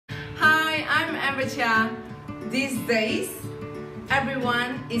remember, Chia, these days,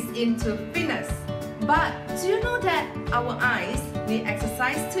 everyone is into fitness. But do you know that our eyes need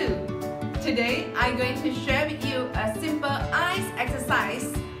exercise too? Today, I'm going to share with you a simple eyes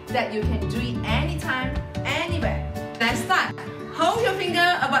exercise that you can do it anytime, anywhere. Let's start. Hold your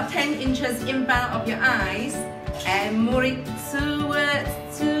finger about 10 inches in front of your eyes and move it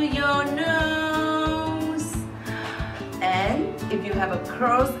towards to your nose. And if you have a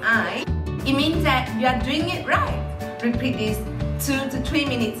closed eye, it means that you are doing it right. Repeat this 2 to 3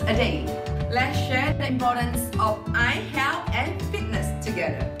 minutes a day. Let's share the importance of eye health and fitness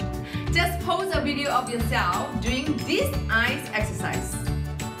together. Just post a video of yourself doing this eyes exercise.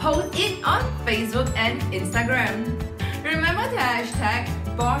 Post it on Facebook and Instagram. Remember the hashtag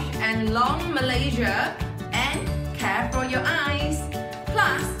Bosch and Long Malaysia and care for your eyes.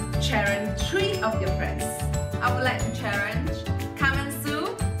 Plus, challenge 3 of your friends. I would like to challenge Carmen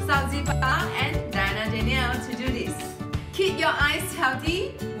Sue, Sauzipa and Diana Danielle to do this. Keep your eyes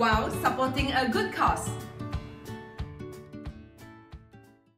healthy while supporting a good cause.